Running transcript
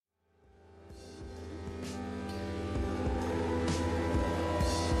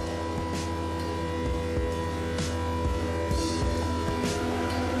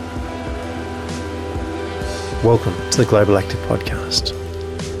Welcome to the Global Active Podcast,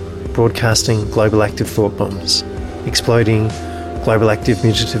 broadcasting global active thought bombs, exploding global active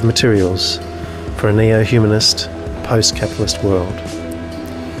mutative materials for a neo-humanist, post-capitalist world.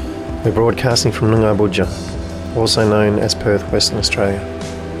 We're broadcasting from Noongar Boodja, also known as Perth, Western Australia,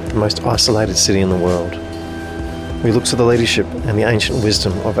 the most isolated city in the world. We look to the leadership and the ancient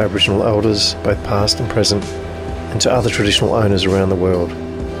wisdom of Aboriginal elders, both past and present, and to other traditional owners around the world,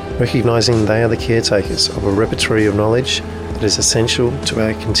 recognising they are the caretakers of a repertory of knowledge that is essential to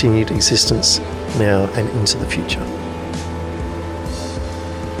our continued existence now and into the future.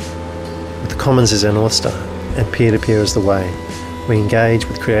 With the Commons as our North Star and peer-to-peer as the way, we engage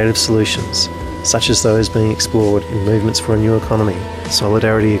with creative solutions, such as those being explored in movements for a new economy,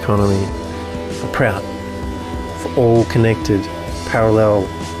 solidarity economy, for Prout, for all connected, parallel,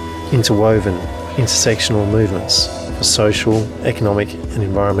 interwoven, intersectional movements for social, economic and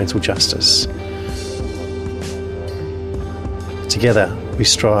environmental justice. Together, we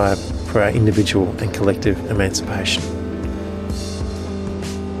strive for our individual and collective emancipation.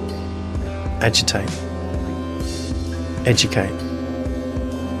 Agitate, educate,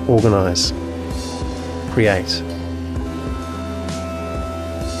 organise, create.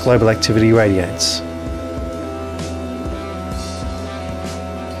 Global activity radiates.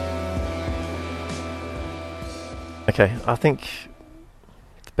 Okay, I think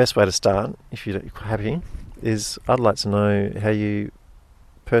the best way to start, if you're happy, is I'd like to know how you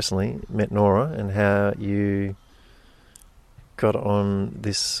personally met Nora and how you got on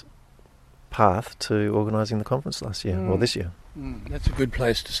this path to organising the conference last year, or this year. That's a good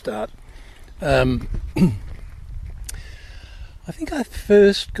place to start. I think I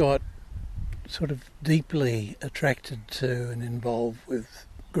first got sort of deeply attracted to and involved with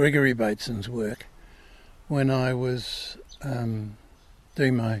Gregory Bateson's work when I was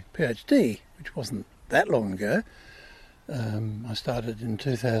doing my PhD, which wasn't that long ago. I started in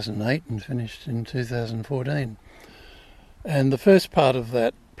 2008 and finished in 2014. And the first part of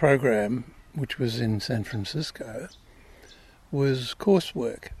that program, which was in San Francisco, was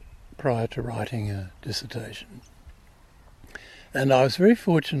coursework prior to writing a dissertation. And I was very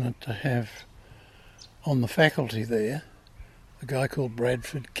fortunate to have on the faculty there a guy called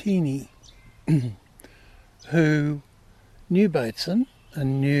Bradford Keeney, who knew Bateson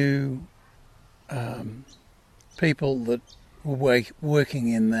and knew people that were working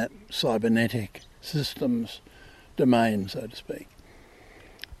in that cybernetic systems domain, so to speak.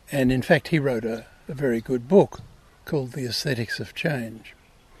 And in fact, he wrote a very good book called The Aesthetics of Change.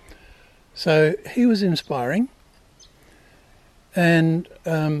 So he was inspiring, and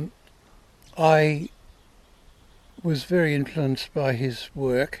I was very influenced by his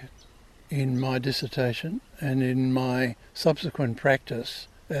work in my dissertation and in my subsequent practice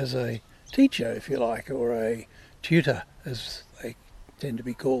as a teacher, if you like, or a tutor, as they tend to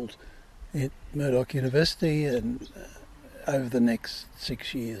be called, at Murdoch University and over the next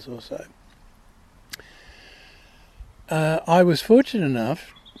 6 years or so. I was fortunate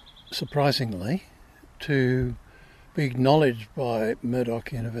enough, surprisingly, to be acknowledged by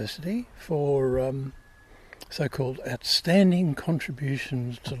Murdoch University for so-called outstanding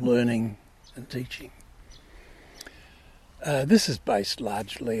contributions to learning and teaching. This is based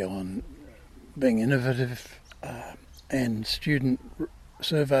largely on being innovative and student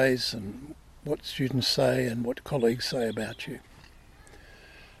surveys and what students say and what colleagues say about you.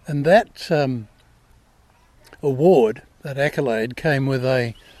 And that award, that accolade, came with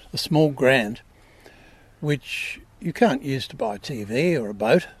a small grant which you can't use to buy a TV or a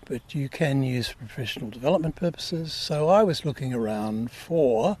boat, but you can use for professional development purposes. So I was looking around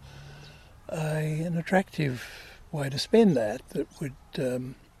for an attractive way to spend that would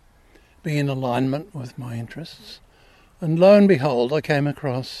be in alignment with my interests. And lo and behold, I came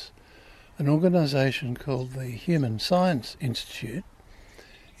across an organisation called the Human Science Institute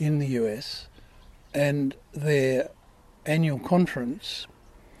in the US and their annual conference,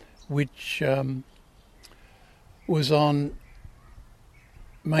 which was on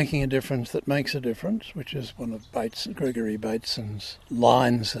making a difference that makes a difference, which is one of Gregory Bateson's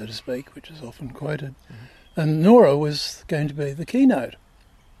lines, so to speak, which is often quoted. Mm-hmm. And Nora was going to be the keynote.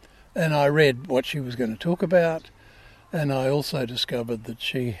 And I read what she was going to talk about, and I also discovered that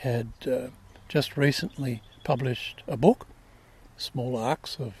she had just recently published a book, Small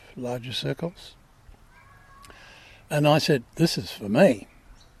Arcs of Larger Circles. And I said, this is for me.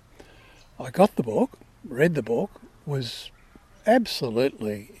 I got the book, read the book, was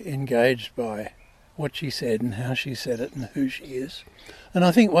absolutely engaged by what she said and how she said it and who she is. And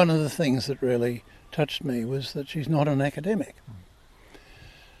I think one of the things that really touched me was that she's not an academic.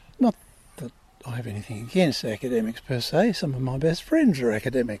 Not that I have anything against academics per se. Some of my best friends are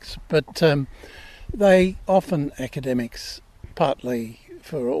academics, but they often, academics, partly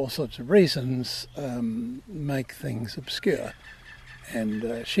for all sorts of reasons, make things obscure.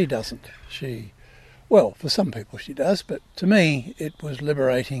 And she doesn't. Well, for some people she does, but to me it was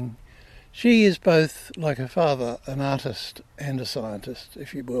liberating. She is both, like her father, an artist and a scientist,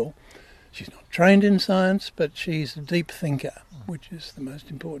 if you will. She's not trained in science, but she's a deep thinker, which is the most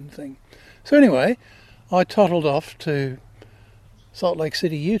important thing. So anyway, I toddled off to Salt Lake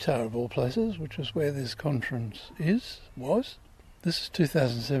City, Utah, of all places, which was where this conference was. This is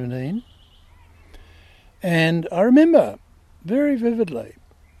 2017. And I remember very vividly,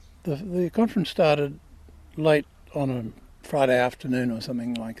 the conference started late on a Friday afternoon or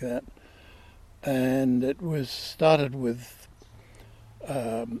something like that. And it was started with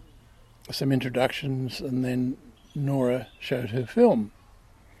some introductions, and then Nora showed her film,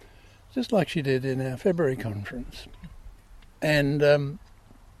 just like she did in our February conference. And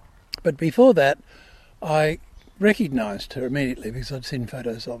but before that, I recognised her immediately because I'd seen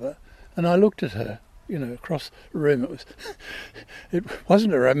photos of her, and I looked at her, across the room. It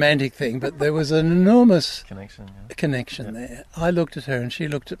wasn't a romantic thing, but there was an enormous connection there. I looked at her and she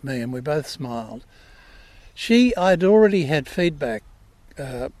looked at me, and we both smiled. I'd already had feedback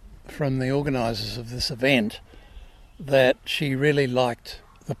from the organisers of this event that she really liked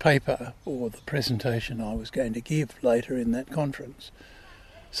the paper or the presentation I was going to give later in that conference.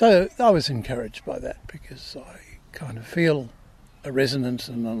 So I was encouraged by that, because I kind of feel a resonance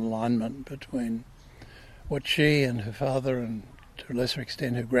and an alignment between what she and her father, and to a lesser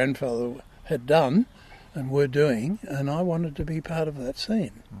extent her grandfather, had done and were doing, and I wanted to be part of that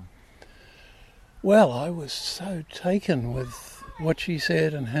scene. Well, I was so taken with what she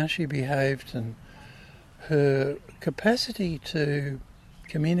said and how she behaved, and her capacity to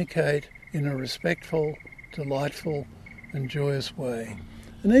communicate in a respectful, delightful and joyous way.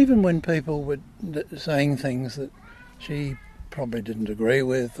 And even when people were saying things that she probably didn't agree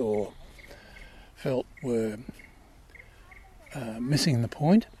with or felt were missing the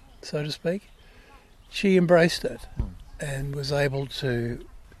point, so to speak, she embraced it and was able to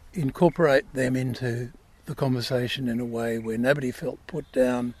incorporate them into the conversation in a way where nobody felt put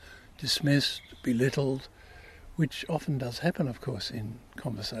down, dismissed, belittled, which often does happen, of course, in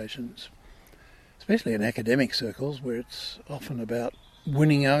conversations, especially in academic circles, where it's often about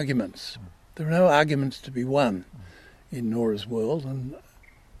winning arguments. There are no arguments to be won in Nora's world, and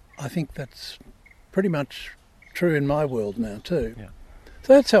I think that's pretty much true in my world now too. Yeah.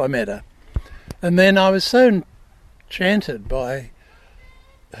 So that's how I met her. And then I was so enchanted by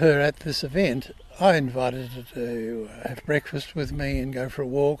her at this event, I invited her to have breakfast with me and go for a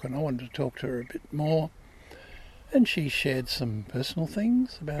walk, and I wanted to talk to her a bit more. And she shared some personal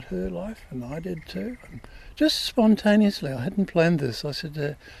things about her life, and I did too. And just spontaneously, I hadn't planned this. I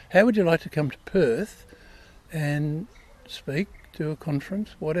said, how would you like to come to Perth and speak to a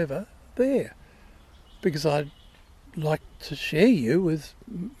conference, whatever, there? Because I'd like to share you with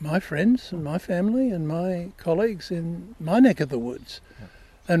my friends and my family and my colleagues in my neck of the woods. Yeah.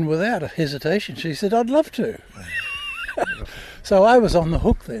 And without a hesitation, she said, I'd love to. So I was on the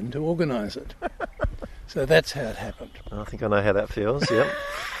hook then to organise it. So that's how it happened. I think I know how that feels, yep.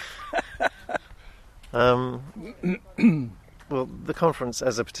 Well, the conference,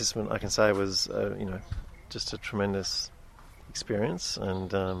 as a participant, I can say was, just a tremendous experience.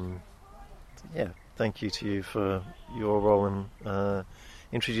 And, thank you to you for your role in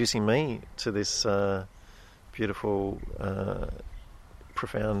introducing me to this beautiful,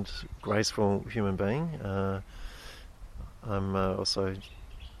 profound, graceful human being. I'm also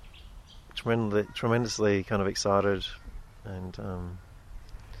tremendously kind of excited, and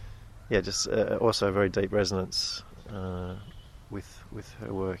just also a very deep resonance with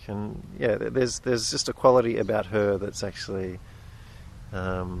her work. And there's just a quality about her that's actually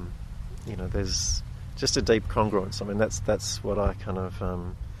there's just a deep congruence. I mean, that's what I kind of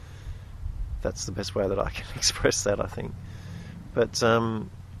that's the best way that I can express that, I think. But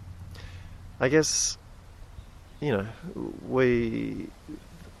I guess we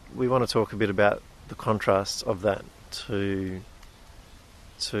want to talk a bit about the contrasts of that to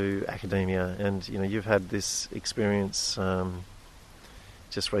academia, and you've had this experience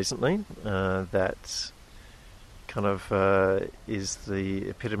just recently that kind of is the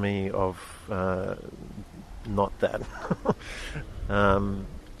epitome of not that.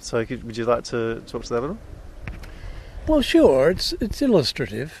 So would you like to talk to that a little? Well, sure. It's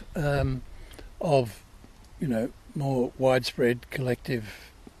illustrative of more widespread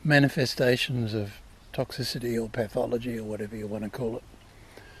collective manifestations of toxicity or pathology or whatever you want to call it.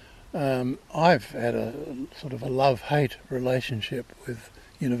 I've had a sort of a love-hate relationship with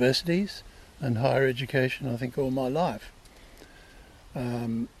universities and higher education, I think, all my life.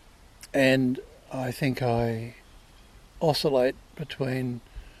 And I think I oscillate between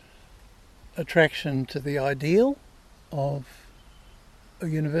attraction to the ideal of a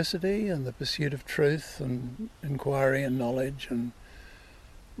university and the pursuit of truth and inquiry and knowledge and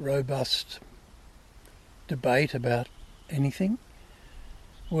robust debate about anything.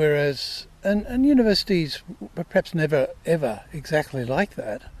 Whereas, and universities were perhaps never ever exactly like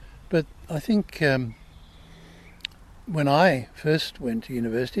that, but I think when I first went to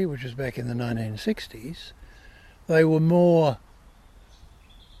university, which was back in the 1960s, they were more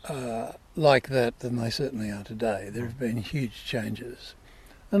like that than they certainly are today. There have been huge changes.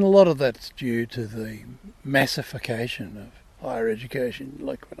 And a lot of that's due to the massification of higher education.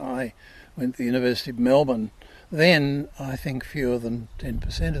 Like when I went to the University of Melbourne, then I think fewer than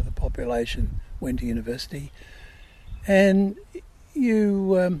 10% of the population went to university. And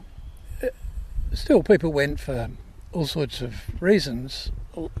still people went for all sorts of reasons,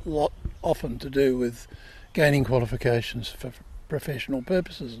 a lot often to do with gaining qualifications for professional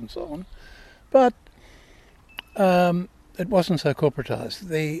purposes and so on. But it wasn't so corporatised.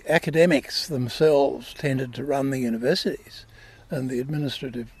 The academics themselves tended to run the universities, and the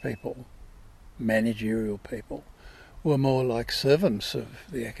administrative people, managerial people, were more like servants of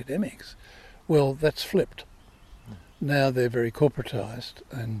the academics. Well, that's flipped. Now they're very corporatised,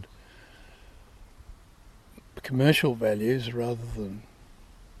 and commercial values rather than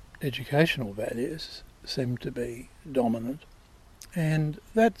educational values seem to be dominant. And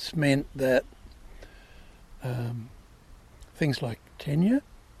that's meant that things like tenure,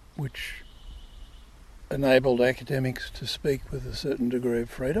 which enabled academics to speak with a certain degree of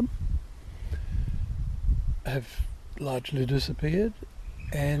freedom, have largely disappeared,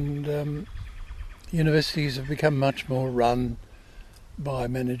 and universities have become much more run by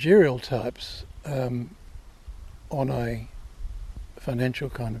managerial types on a financial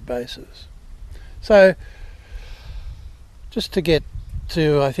kind of basis. So, just to get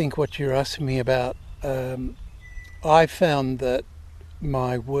to, I think, what you're asking me about, I found that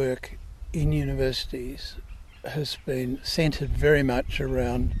my work in universities has been centred very much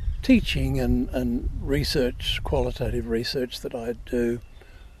around teaching and research, qualitative research that I do.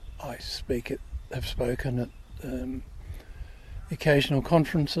 I have spoken at occasional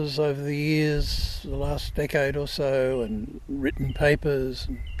conferences over the years, the last decade or so, and written papers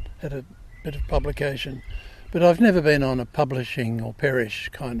and had a bit of publication. But I've never been on a publishing or perish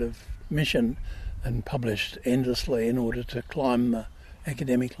kind of mission and published endlessly in order to climb the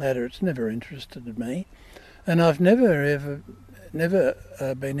academic ladder. It's never interested me. And I've never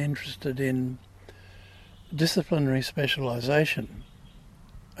been interested in disciplinary specialisation.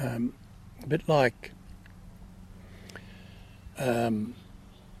 A bit like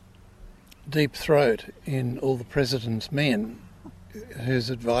Deep Throat in All the President's Men, whose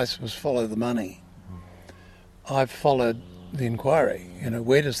advice was follow the money. I've followed the inquiry.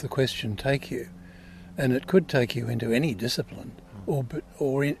 Where does the question take you? And it could take you into any discipline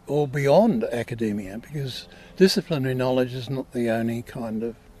or beyond academia, because disciplinary knowledge is not the only kind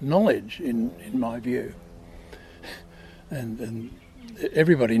of knowledge in my view. And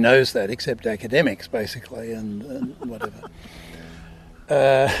everybody knows that except academics, basically, and whatever.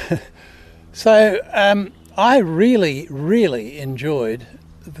 So I really, really enjoyed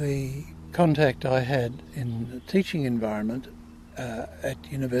the contact I had in the teaching environment at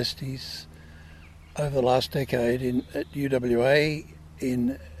universities over the last decade at UWA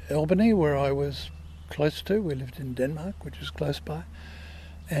in Albany, where I was close to. We lived in Denmark, which is close by.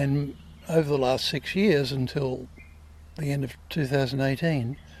 And over the last 6 years until the end of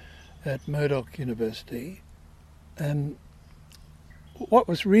 2018 at Murdoch University. And what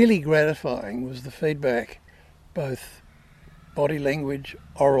was really gratifying was the feedback, both body language,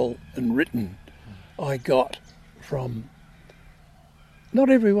 oral and written, I got from not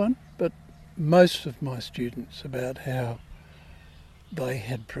everyone, but most of my students about how they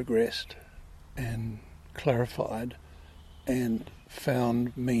had progressed and clarified and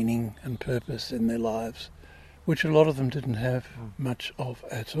found meaning and purpose in their lives, which a lot of them didn't have much of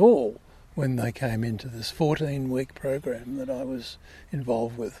at all when they came into this 14-week program that I was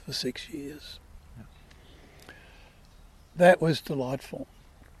involved with for 6 years. That was delightful.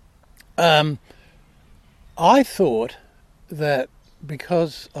 I thought that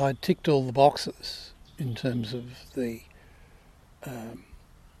because I ticked all the boxes in terms of the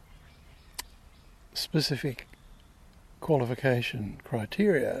specific qualification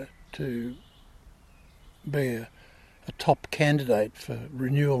criteria to be a a top candidate for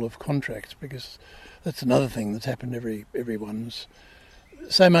renewal of contracts, because that's another thing that's happened. Everyone's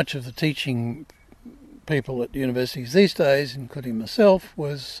so much of the teaching people at universities these days, including myself,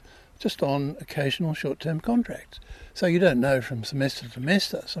 was just on occasional short-term contracts. So you don't know from semester to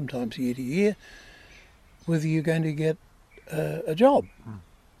semester, sometimes year to year, whether you're going to get a job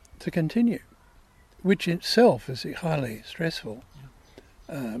to continue, which itself is highly stressful.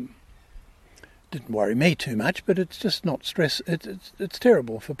 Didn't worry me too much, but it's just not stress. It's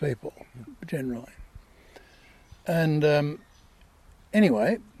terrible for people generally. And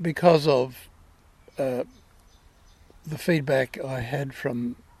anyway, because of the feedback I had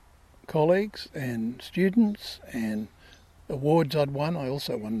from colleagues and students and awards I'd won, I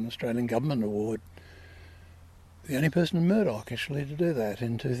also won an Australian Government Award. The only person in Murdoch actually to do that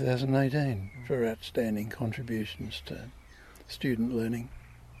in 2018 for outstanding contributions to student learning.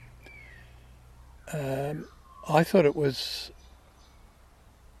 I thought it was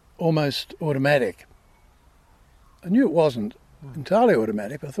almost automatic. I knew it wasn't entirely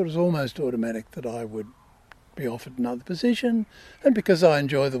automatic, but I thought it was almost automatic that I would be offered another position, and because I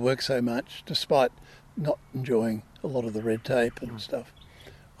enjoy the work so much, despite not enjoying a lot of the red tape and stuff,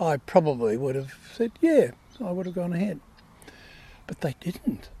 I probably would have said, yeah, I would have gone ahead. But they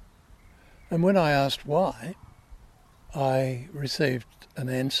didn't. And when I asked why, I received an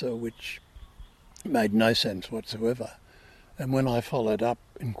answer which made no sense whatsoever. And when I followed up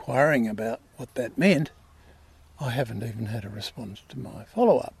inquiring about what that meant, I haven't even had a response to my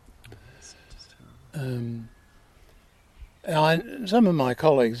follow-up. Some of my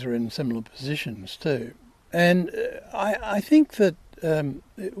colleagues are in similar positions too. And I think that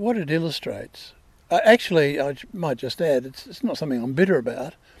what it illustrates, actually I might just add, it's not something I'm bitter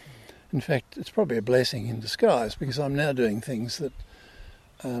about. In fact, it's probably a blessing in disguise, because I'm now doing things that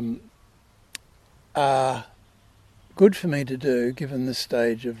are good for me to do given the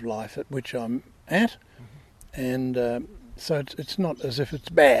stage of life at which I'm at. And so it's not as if it's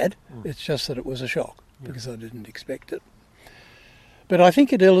bad, it's just that it was a shock because I didn't expect it. But I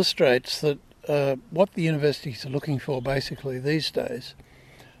think it illustrates that what the universities are looking for basically these days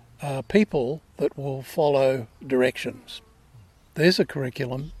are people that will follow directions. There's a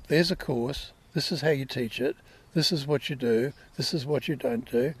curriculum, there's a course, this is how you teach it, this is what you do, this is what you don't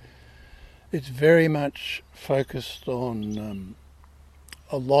do. It's very much focused on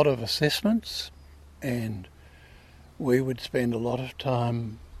a lot of assessments, and we would spend a lot of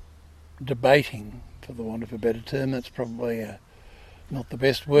time debating, for the want of a better term, that's probably not the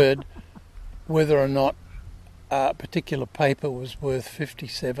best word, whether or not a particular paper was worth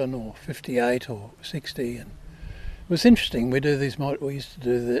 57 or 58 or 60. And it was interesting. We used to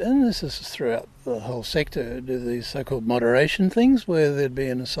do and this is throughout the whole sector, do these so-called moderation things where there'd be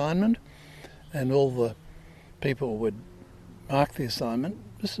an assignment and all the people would mark the assignment,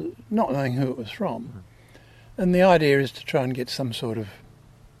 not knowing who it was from. And the idea is to try and get some sort of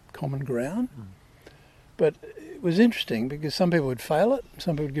common ground. But it was interesting because some people would fail it,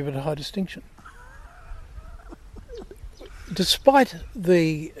 some people would give it a high distinction. Despite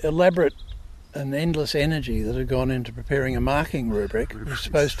the elaborate and endless energy that had gone into preparing a marking rubric, which was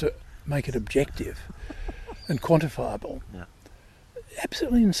supposed to make it objective and quantifiable.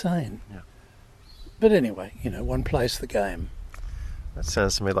 Absolutely insane. But anyway, one plays the game. That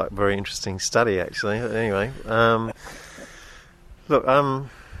sounds to me like a very interesting study, actually. Anyway, look, I'm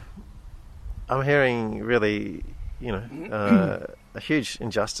hearing really, a huge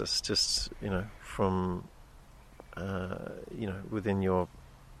injustice just, from, within your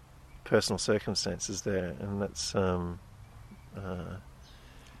personal circumstances there, and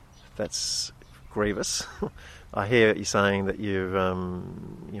that's grievous. I hear you saying that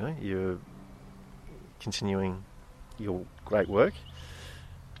you're continuing your great work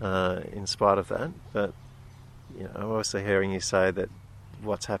in spite of that, but I'm also hearing you say that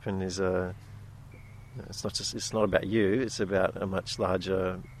what's happened is it's not about you, it's about a much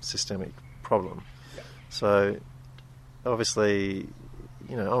larger systemic problem. So obviously,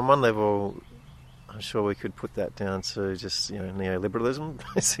 on one level, I'm sure we could put that down to just neoliberalism,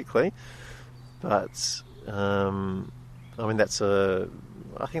 basically. But I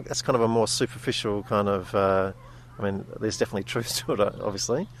think that's kind of a more superficial kind of. There's definitely truth to it,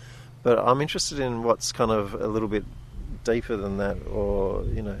 obviously, but I'm interested in what's kind of a little bit deeper than that, or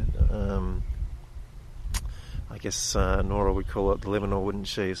I guess Nora would call it the liminal, wouldn't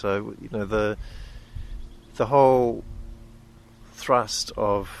she? So the whole thrust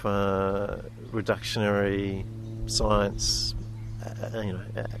of reductionary science,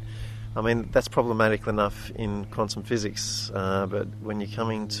 that's problematic enough in quantum physics, but when you're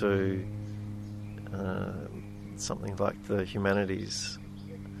coming to something like the humanities,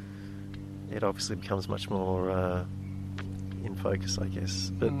 it obviously becomes much more in focus, I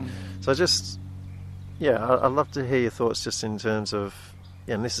guess. But so I'd love to hear your thoughts just in terms of,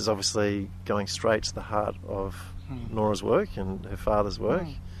 and this is obviously going straight to the heart of Nora's work and her father's work,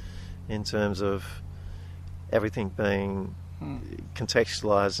 in terms of everything being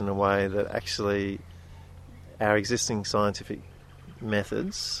contextualised in a way that actually our existing scientific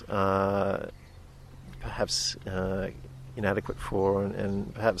methods are perhaps inadequate for,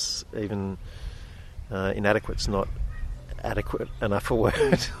 and perhaps even inadequate's not adequate enough a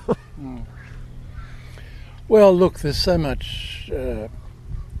word. Well, look, there's so much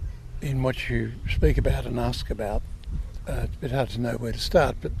in what you speak about and ask about. It's a bit hard to know where to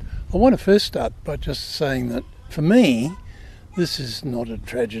start, but I want to first start by just saying that for me, this is not a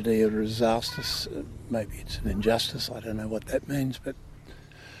tragedy or a disaster. Maybe it's an injustice, I don't know what that means, but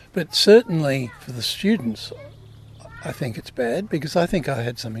certainly for the students, I think it's bad, because I think I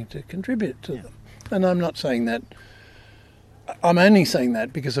had something to contribute to them. And I'm not saying that, I'm only saying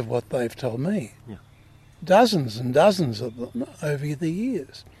that because of what they've told me. Yeah. Dozens and dozens of them over the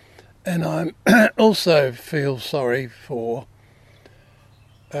years. And I also feel sorry for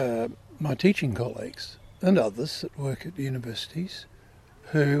my teaching colleagues and others that work at universities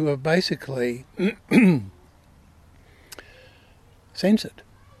who are basically censored.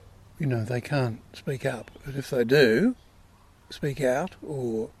 You know, they can't speak up. But if they do speak out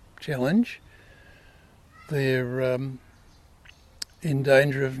or challenge, they're in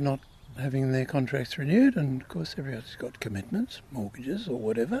danger of not having their contracts renewed. And of course everybody's got commitments, mortgages or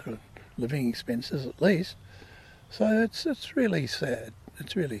whatever, or living expenses at least. So it's really sad.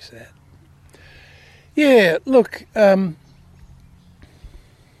 It's really sad. Yeah, look, one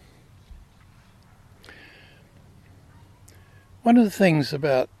of the things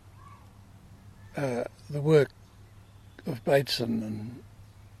about the work of Bateson, and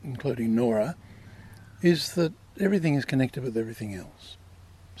including Nora, is that everything is connected with everything else.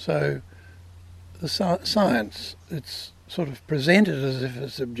 So the science, it's sort of presented as if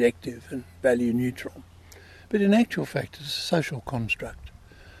it's objective and value neutral, but in actual fact it's a social construct.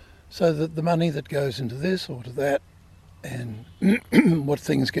 So that the money that goes into this or to that, and what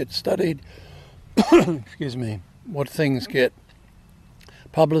things get studied, excuse me, what things get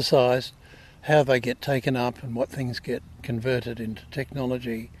publicised, how they get taken up, and what things get converted into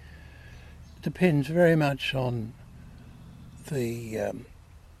technology, depends very much on the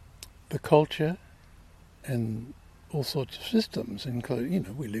culture and all sorts of systems, including, you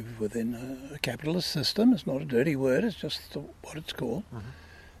know, we live within a capitalist system. It's not a dirty word, it's just what it's called. Mm-hmm.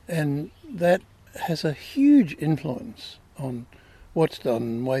 And that has a huge influence on what's done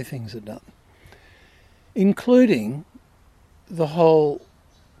and the way things are done, including the whole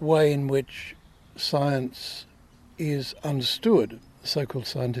way in which science is understood, the so-called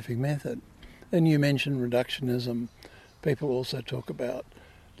scientific method. And you mentioned reductionism. People also talk about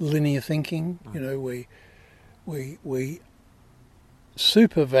linear thinking. You know, we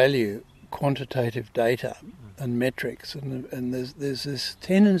super value quantitative data and metrics, and there's this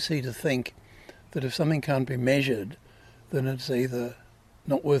tendency to think that if something can't be measured, then it's either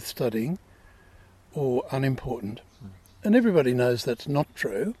not worth studying or unimportant. And everybody knows that's not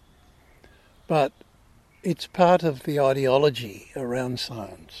true, but it's part of the ideology around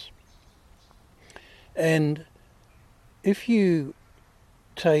science. And if you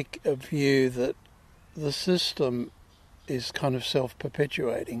take a view that the system is kind of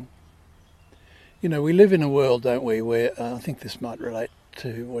self-perpetuating, you know, we live in a world, don't we, where, I think this might relate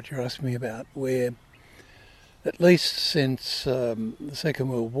to what you're asking me about, where at least since the Second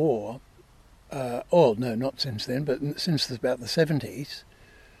World War, no, not since then, but since about the 70s,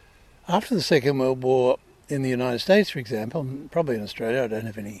 after the Second World War in the United States, for example, probably in Australia, I don't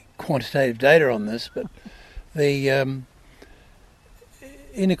have any quantitative data on this, but the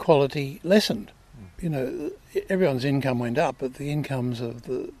inequality lessened. You know, everyone's income went up, but the incomes of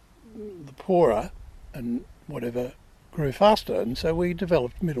the poorer and whatever grew faster, and so we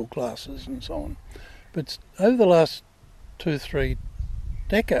developed middle classes and so on. But over the last 2-3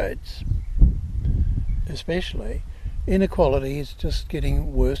 decades, especially, inequality is just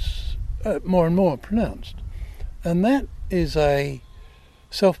getting worse, more and more pronounced. And that is a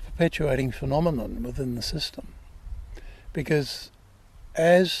self-perpetuating phenomenon within the system, because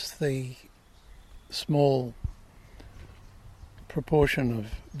as the small proportion of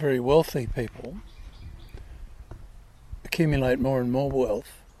very wealthy people accumulate more and more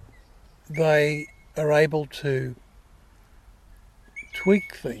wealth, they are able to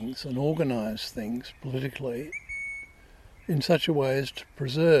tweak things and organise things politically in such a way as to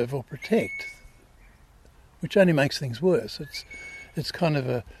preserve or protect which only makes things worse. It's kind of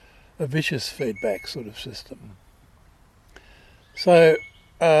a vicious feedback sort of system. So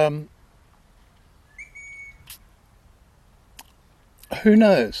who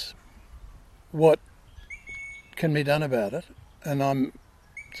knows what can be done about it? And I'm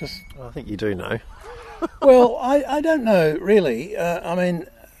just... I think you do know. Well, I don't know, really. I mean,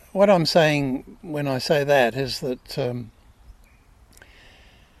 what I'm saying when I say that is that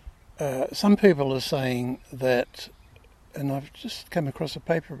some people are saying that, and I've just come across a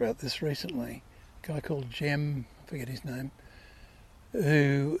paper about this recently, a guy called Jem, I forget his name,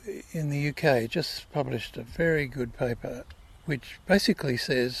 who in the UK just published a very good paper which basically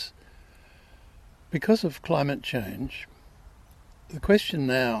says, because of climate change, the question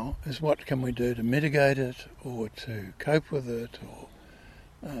now is what can we do to mitigate it or to cope with it or,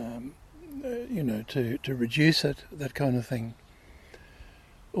 to reduce it, that kind of thing.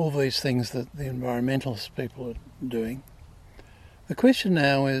 All these things that the environmentalist people are doing. The question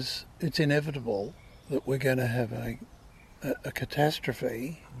now is, it's inevitable that we're going to have a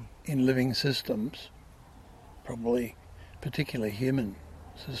catastrophe in living systems, probably particularly human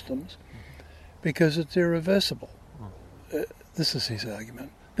systems, because it's irreversible. This is his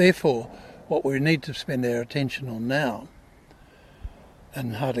argument. Therefore, what we need to spend our attention on now,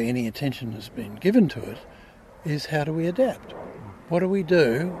 and hardly any attention has been given to it, is how do we adapt? What do we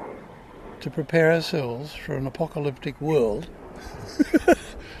do to prepare ourselves for an apocalyptic world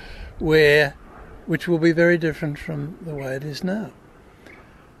which will be very different from the way it is now?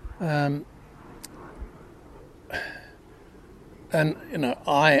 And,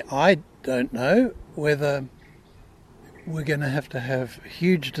 I don't know whether we're going to have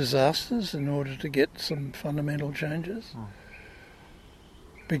huge disasters in order to get some fundamental changes.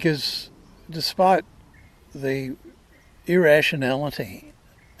 Because despite the irrationality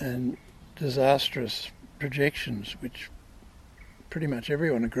and disastrous projections, which pretty much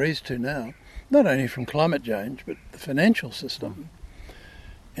everyone agrees to now, not only from climate change, but the financial system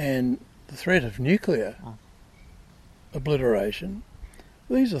and the threat of nuclear obliteration,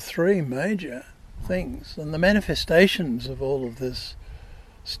 these are three major things. And the manifestations of all of this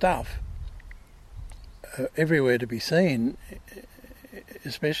stuff are everywhere to be seen,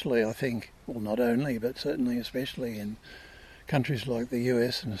 especially, I think, well, not only, but certainly especially in countries like the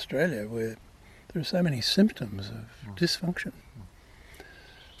US and Australia, where there are so many symptoms of dysfunction.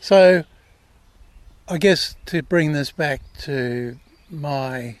 So I guess to bring this back to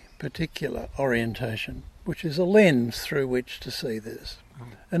my particular orientation, which is a lens through which to see this.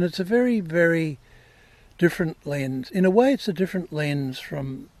 And it's a very, very different lens. In a way, it's a different lens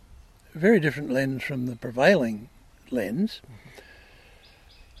from, very different lens from the prevailing lens.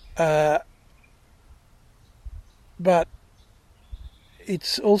 But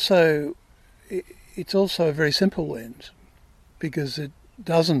it's also a very simple lens, because it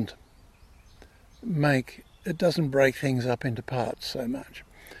doesn't break things up into parts so much.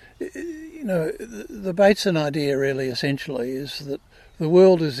 The Bateson idea really essentially is that the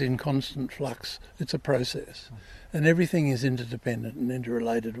world is in constant flux. It's a process, and everything is interdependent and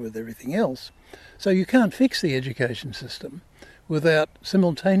interrelated with everything else. So you can't fix the education system without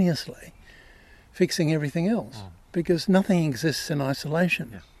simultaneously fixing everything else, because nothing exists in isolation.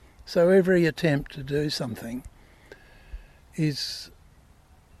 Yeah. So every attempt to do something is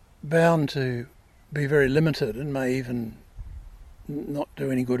bound to be very limited and may even not do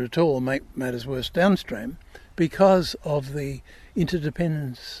any good at all, make matters worse downstream, because of the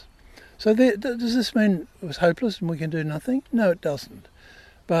interdependence. So does this mean it was hopeless and we can do nothing? No, it doesn't.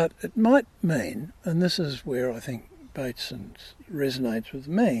 But it might mean, and this is where I think Bateson resonates with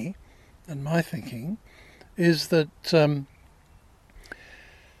me and my thinking, is that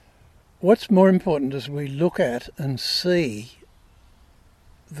what's more important is we look at and see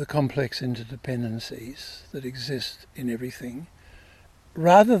the complex interdependencies that exist in everything,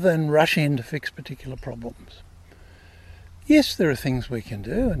 rather than rush in to fix particular problems. Yes, there are things we can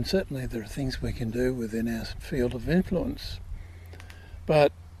do, and certainly there are things we can do within our field of influence.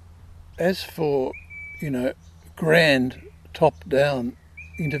 But as for, grand top-down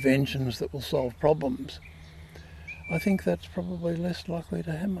interventions that will solve problems, I think that's probably less likely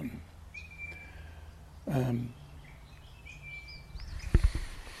to happen.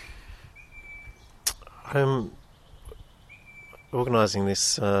 I'm organising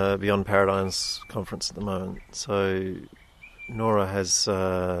this Beyond Paradigms conference at the moment, so Nora has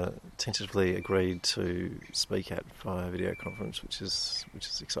tentatively agreed to speak at via video conference, which is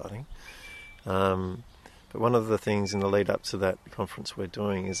exciting. But one of the things in the lead up to that conference we're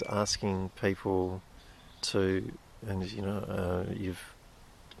doing is asking people to, and you've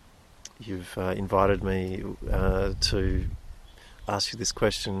you've invited me to ask you this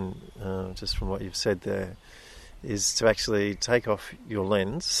question, just from what you've said there, is to actually take off your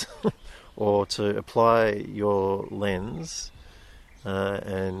lens or to apply your lens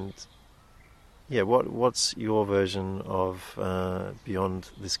and what's your version of beyond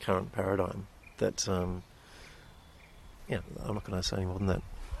this current paradigm that I'm not going to say any more than that.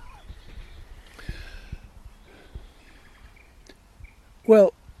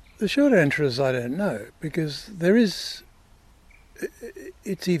 Well, the short answer is I don't know, because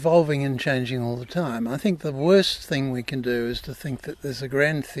it's evolving and changing all the time. I think the worst thing we can do is to think that there's a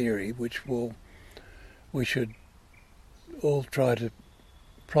grand theory which we should all try to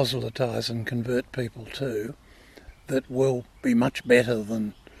proselytise and convert people to, that will be much better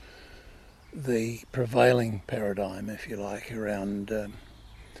than the prevailing paradigm, if you like, around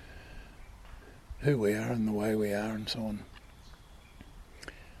who we are and the way we are and so on.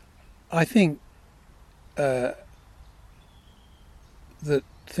 I think that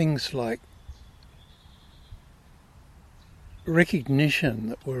things like recognition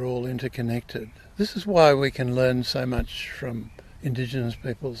that we're all interconnected. This is why we can learn so much from Indigenous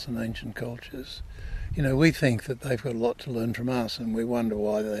peoples and ancient cultures. You know, we think that they've got a lot to learn from us, and we wonder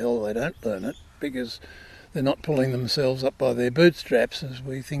why the hell they don't learn it, because they're not pulling themselves up by their bootstraps as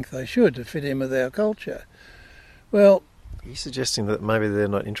we think they should to fit in with our culture. Well, are you suggesting that maybe they're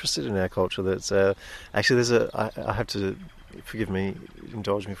not interested in our culture? That's actually I have to, forgive me,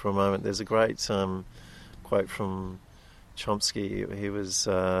 indulge me for a moment. There's a great quote from Chomsky. He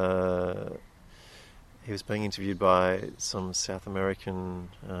was being interviewed by some South American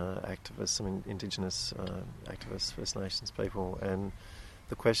activists, some Indigenous activists, First Nations people, and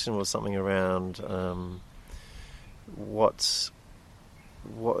the question was something around whether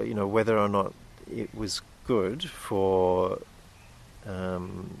or not it was good for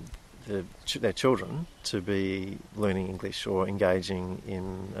their children to be learning English or engaging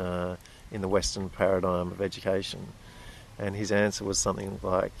in the Western paradigm of education. And his answer was something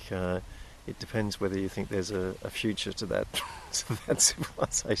like, it depends whether you think there's a future to that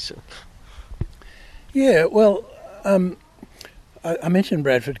civilization. Yeah, well, I mentioned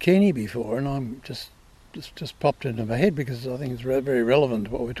Bradford Keeney before, and I'm just popped into my head because I think it's very relevant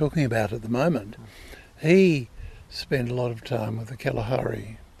to what we're talking about at the moment. He spent a lot of time with the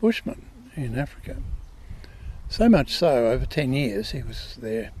Kalahari Bushmen in Africa. So much so, over 10 years, he was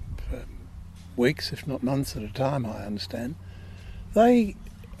there for weeks, if not months at a time, I understand. They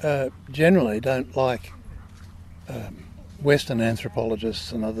generally don't like Western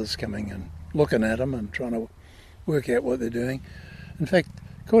anthropologists and others coming and looking at them and trying to work out what they're doing. In fact,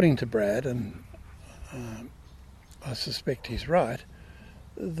 according to Brad, and I suspect he's right,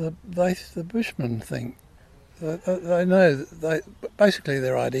 the Bushmen think, they know, basically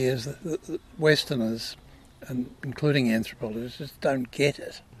their idea is that Westerners, and including anthropologists, just don't get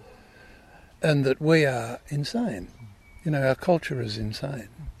it, and that we are insane. You know, our culture is insane.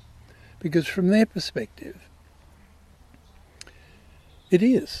 Because from their perspective, it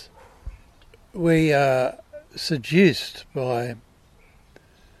is. We are seduced by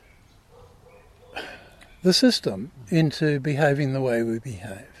the system into behaving the way we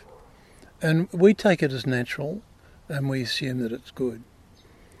behave. And we take it as natural, and we assume that it's good.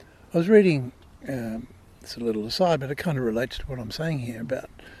 I was reading, it's a little aside, but it kind of relates to what I'm saying here about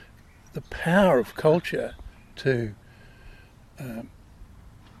the power of culture to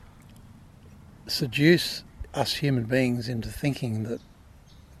seduce us human beings into thinking that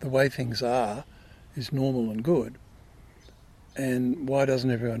the way things are is normal and good, and why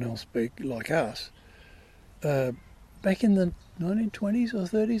doesn't everyone else be like us? Back in the 1920s or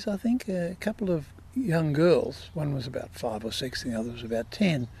 30s, I think, a couple of young girls, one was about 5 or 6, the other was about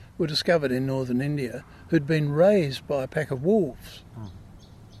 10, were discovered in northern India who'd been raised by a pack of wolves.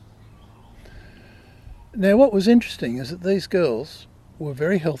 Now, what was interesting is that these girls were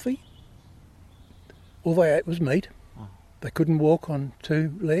very healthy. All they ate was meat. They couldn't walk on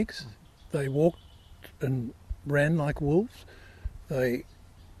 2 legs. They walked and ran like wolves. They,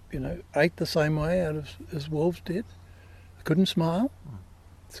 ate the same way as wolves did. They couldn't smile.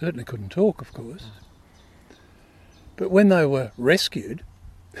 Certainly couldn't talk, of course. But when they were rescued,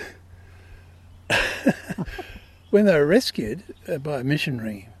 by a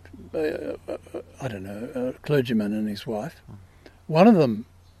missionary, a clergyman and his wife, one of them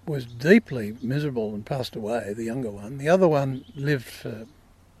was deeply miserable and passed away, the younger one. The other one lived for,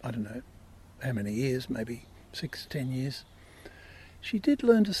 I don't know how many years, maybe 6, 10 years. She did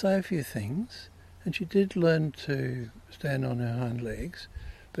learn to say a few things, and she did learn to stand on her hind legs,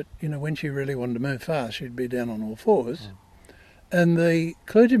 but, when she really wanted to move fast, she'd be down on all fours. And the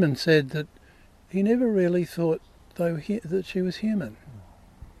clergyman said that he never really thought that she was human.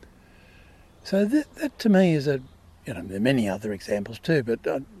 So that to me is there are many other examples too, but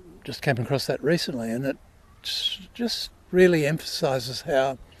I just came across that recently, and it just really emphasises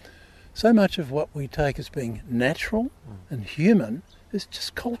how so much of what we take as being natural and human is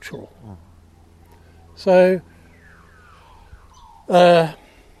just cultural. So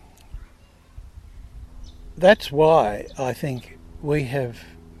that's why I think we have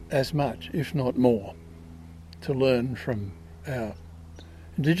as much, if not more, to learn from our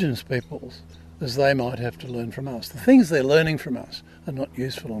Indigenous peoples as they might have to learn from us. The things they're learning from us are not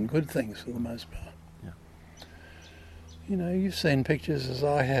useful and good things for the most part. Yeah. You've seen pictures, as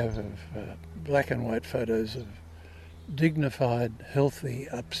I have, of black and white photos of dignified, healthy,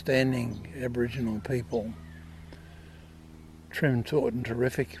 upstanding Aboriginal people, trim, taut and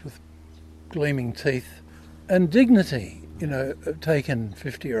terrific, with gleaming teeth and dignity, taken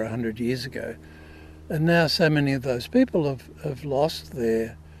 50 or 100 years ago. And now so many of those people have lost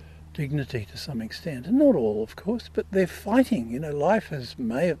their dignity to some extent. And not all, of course, but they're fighting. Life is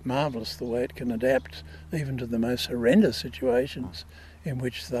marvellous the way it can adapt even to the most horrendous situations in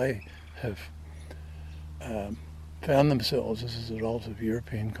which they have found themselves as a result of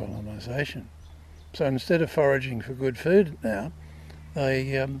European colonisation. So instead of foraging for good food now,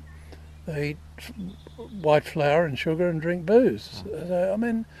 they eat white flour and sugar and drink booze.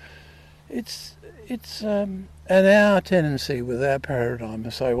 So, it's and our tendency with our paradigm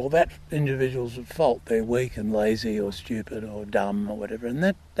to say, well, that individual's at fault, they're weak and lazy or stupid or dumb or whatever, and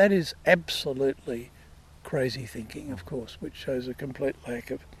that is absolutely crazy thinking, of course, which shows a complete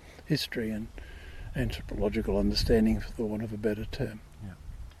lack of history and anthropological understanding, for the want of a better term. Yeah.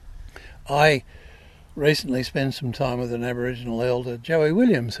 I recently spent some time with an Aboriginal elder, Joey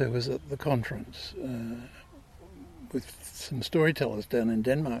Williams, who was at the conference with some storytellers down in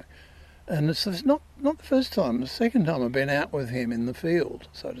Denmark. And it's not the first time, the second time I've been out with him in the field,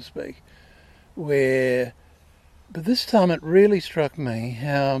 so to speak, but this time it really struck me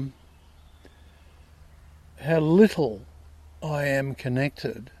how little I am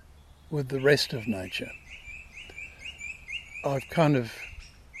connected with the rest of nature. I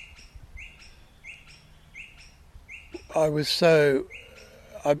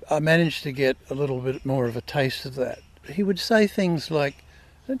managed to get a little bit more of a taste of that. He would say things like,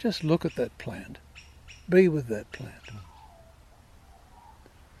 don't just look at that plant, be with that plant.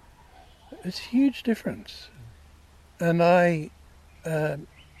 It's a huge difference. And I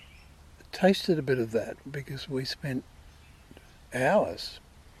tasted a bit of that because we spent hours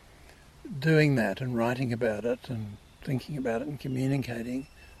doing that and writing about it and thinking about it and communicating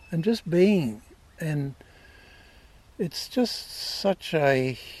and just being. And it's just such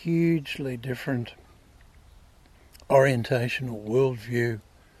a hugely different orientation or worldview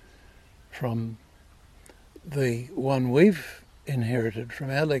from the one we've inherited from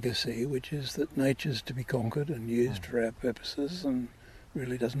our legacy, which is that nature's to be conquered and used for our purposes and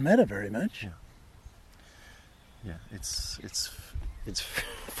really doesn't matter very much. Yeah, it's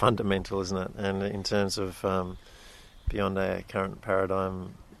fundamental, isn't it? And in terms of beyond our current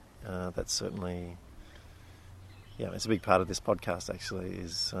paradigm, that's certainly, it's a big part of this podcast. Actually,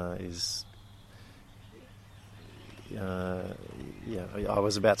 I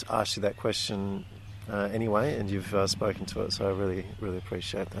was about to ask you that question anyway, and you've spoken to it, so I really, really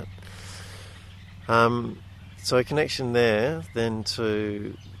appreciate that. So a connection there then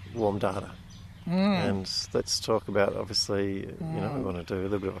to warm data. And let's talk about, obviously, we want to do a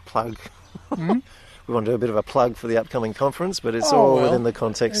little bit of a plug. We want to do a bit of a plug for the upcoming conference, but it's within the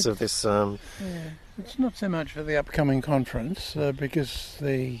context of this. It's not so much for the upcoming conference because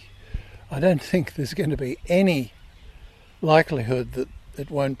I don't think there's going to be any likelihood that it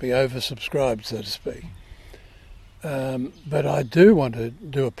won't be oversubscribed, so to speak. But I do want to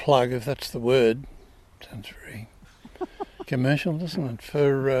do a plug, if that's the word. Sounds very commercial, doesn't it?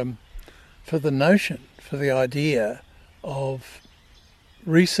 For the notion, for the idea of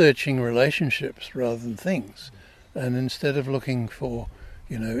researching relationships rather than things, and instead of looking for,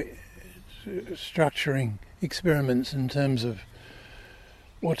 structuring experiments in terms of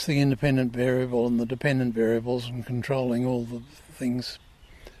what's the independent variable and the dependent variables and controlling all the things.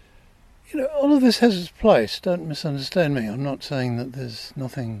 All of this has its place. Don't misunderstand me. I'm not saying that there's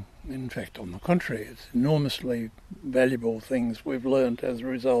nothing. In fact, on the contrary, it's enormously valuable things we've learned as a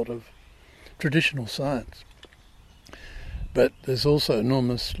result of traditional science. But there's also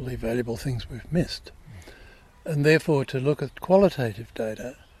enormously valuable things we've missed. And therefore, to look at qualitative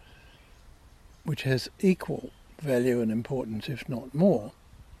data, which has equal value and importance, if not more,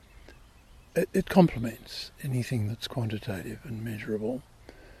 it complements anything that's quantitative and measurable.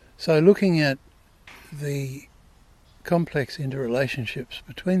 So looking at the complex interrelationships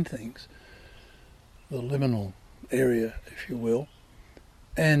between things, the liminal area, if you will,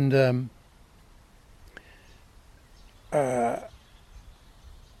 and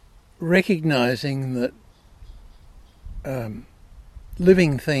recognising that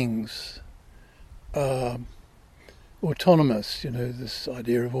living things are autonomous, this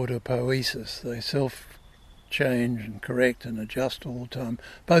idea of autopoiesis, they self-change and correct and adjust all the time,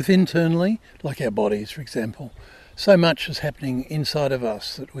 both internally, like our bodies, for example. So much is happening inside of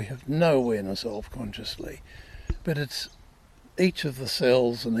us that we have no awareness of consciously, but it's each of the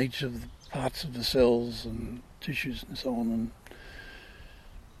cells and each of the parts of the cells and tissues and so on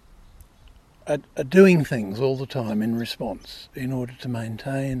are doing things all the time in response in order to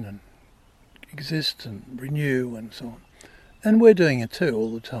maintain and exist and renew and so on. And we're doing it too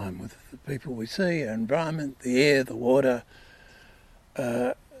all the time with the people we see, our environment, the air, the water.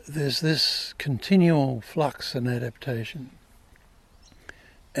 There's this continual flux and adaptation.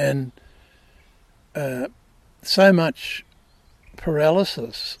 And so much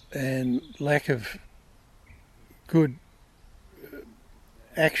paralysis and lack of good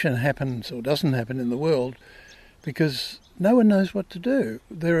action happens or doesn't happen in the world because no one knows what to do.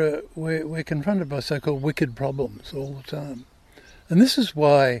 We're confronted by so-called wicked problems all the time. And this is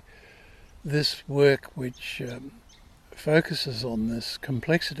why this work, which focuses on this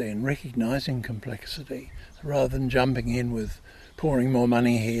complexity and recognising complexity, rather than jumping in with pouring more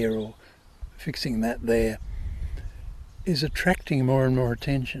money here or fixing that there, is attracting more and more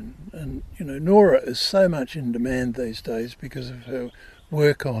attention. And, Nora is so much in demand these days because of her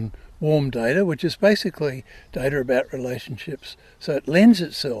work on warm data, which is basically data about relationships. So it lends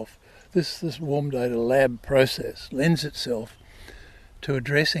itself, this warm data lab process lends itself to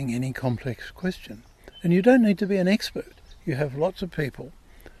addressing any complex question. And you don't need to be an expert. You have lots of people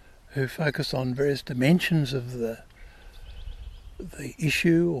who focus on various dimensions of the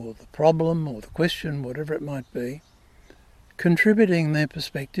issue or the problem or the question, whatever it might be, contributing their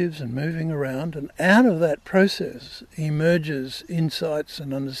perspectives and moving around, and out of that process emerges insights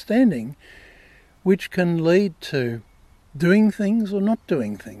and understanding which can lead to doing things or not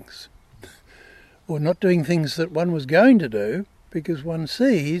doing things, or not doing things that one was going to do because one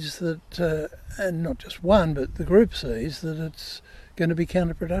sees that, and not just one, but the group sees that it's going to be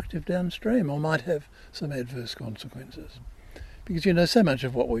counterproductive downstream or might have some adverse consequences. Because, so much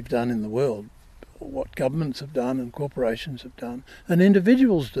of what we've done in the world, what governments have done and corporations have done, and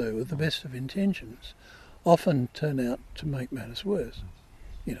individuals do with the best of intentions, often turn out to make matters worse.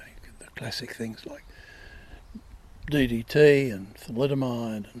 The classic things like DDT and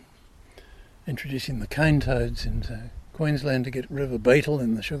thalidomide and introducing the cane toads into Queensland to get rid of a beetle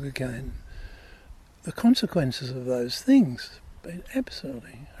in the sugarcane. The consequences of those things have been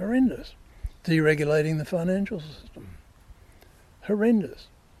absolutely horrendous. Deregulating the financial system. Horrendous.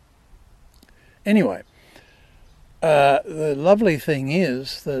 Anyway, the lovely thing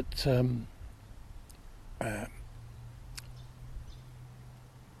is that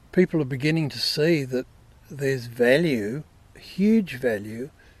people are beginning to see that there's value, huge value,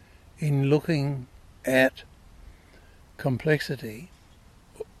 in looking at complexity,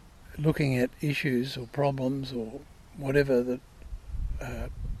 looking at issues or problems or whatever that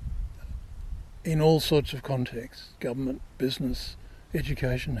in all sorts of contexts, government, business,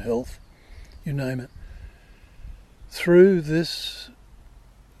 education, health, you name it, through this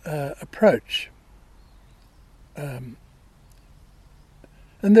approach. And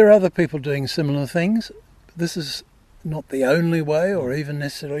there are other people doing similar things. This is not the only way or even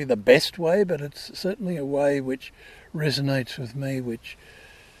necessarily the best way, but it's certainly a way which resonates with me, which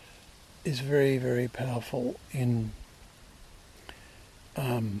is very, very powerful in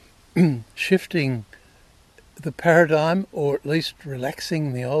shifting the paradigm, or at least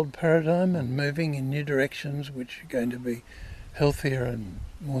relaxing the old paradigm and moving in new directions which are going to be healthier and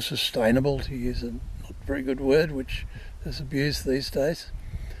more sustainable, to use a not very good word which is abused these days.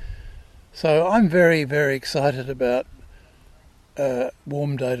 So I'm very, very excited about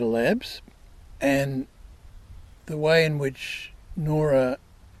Warm Data Labs and the way in which Nora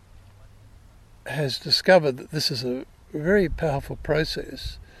has discovered that this is a very powerful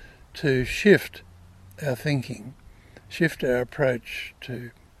process to shift our thinking, shift our approach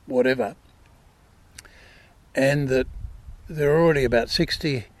to whatever, and that there are already about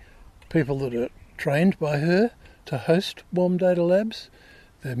 60 people that are trained by her to host Warm Data Labs.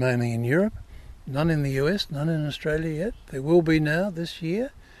 They're mainly in Europe, none in the US, none in Australia yet. There will be now this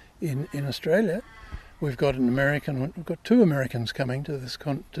year in Australia, we've got two Americans coming to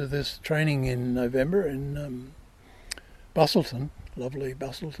this training in November in Busselton, lovely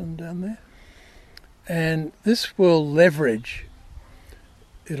Busselton down there. And this will leverage.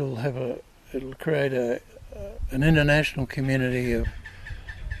 It'll create an international community of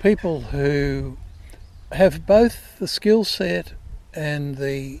people who have both the skill set and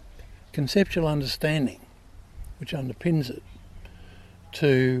the conceptual understanding which underpins it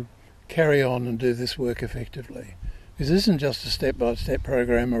to carry on and do this work effectively. This isn't just a step-by-step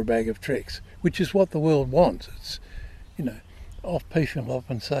program or a bag of tricks, which is what the world wants. It's, people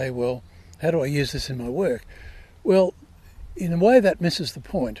often say, well, how do I use this in my work? Well, in a way that misses the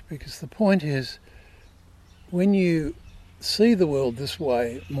point, because the point is when you see the world this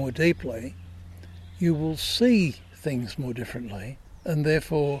way more deeply, you will see things more differently and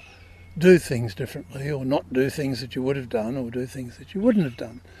therefore do things differently, or not do things that you would have done, or do things that you wouldn't have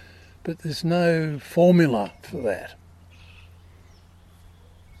done. But there's no formula for that.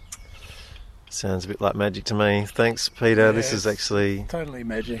 Sounds a bit like magic to me. Thanks, Peter. Yeah, this is actually totally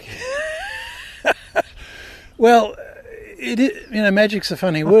magic. Well, magic's a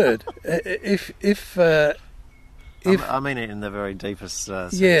funny word. I mean it in the very deepest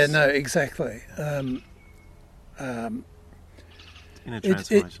sense. Yeah, no, exactly. In a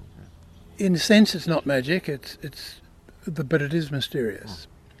transformation. In a sense, it's not magic. But it is mysterious.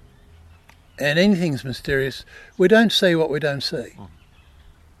 And anything's mysterious. We don't see what we don't see.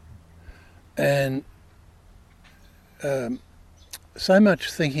 And so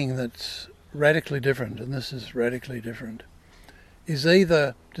much thinking that's radically different, and this is radically different, is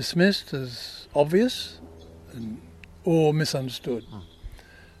either dismissed as obvious or misunderstood.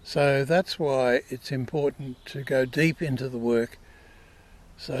 So that's why it's important to go deep into the work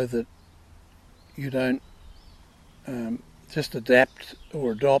so that you don't just adapt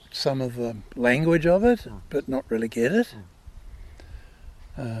or adopt some of the language of it, but not really get it.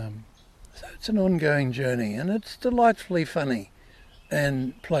 So it's an ongoing journey, and it's delightfully funny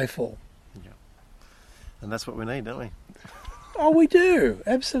and playful. Yeah. And that's what we need, don't we? Oh, we do.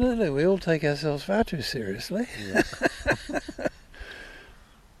 Absolutely. We all take ourselves far too seriously. Yeah.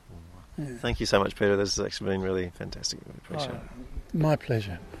 Thank you so much, Peter. This has actually been really fantastic. We appreciate it. My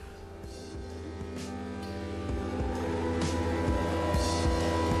pleasure.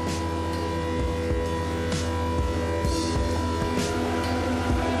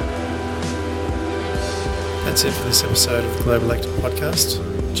 That's it for this episode of the Global Active Podcast.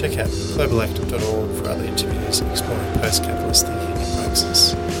 Check out globalactive.org for other interviews exploring post-capitalist thinking and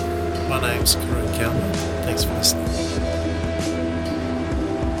praxis. My name's Karun Kalma. Thanks for listening.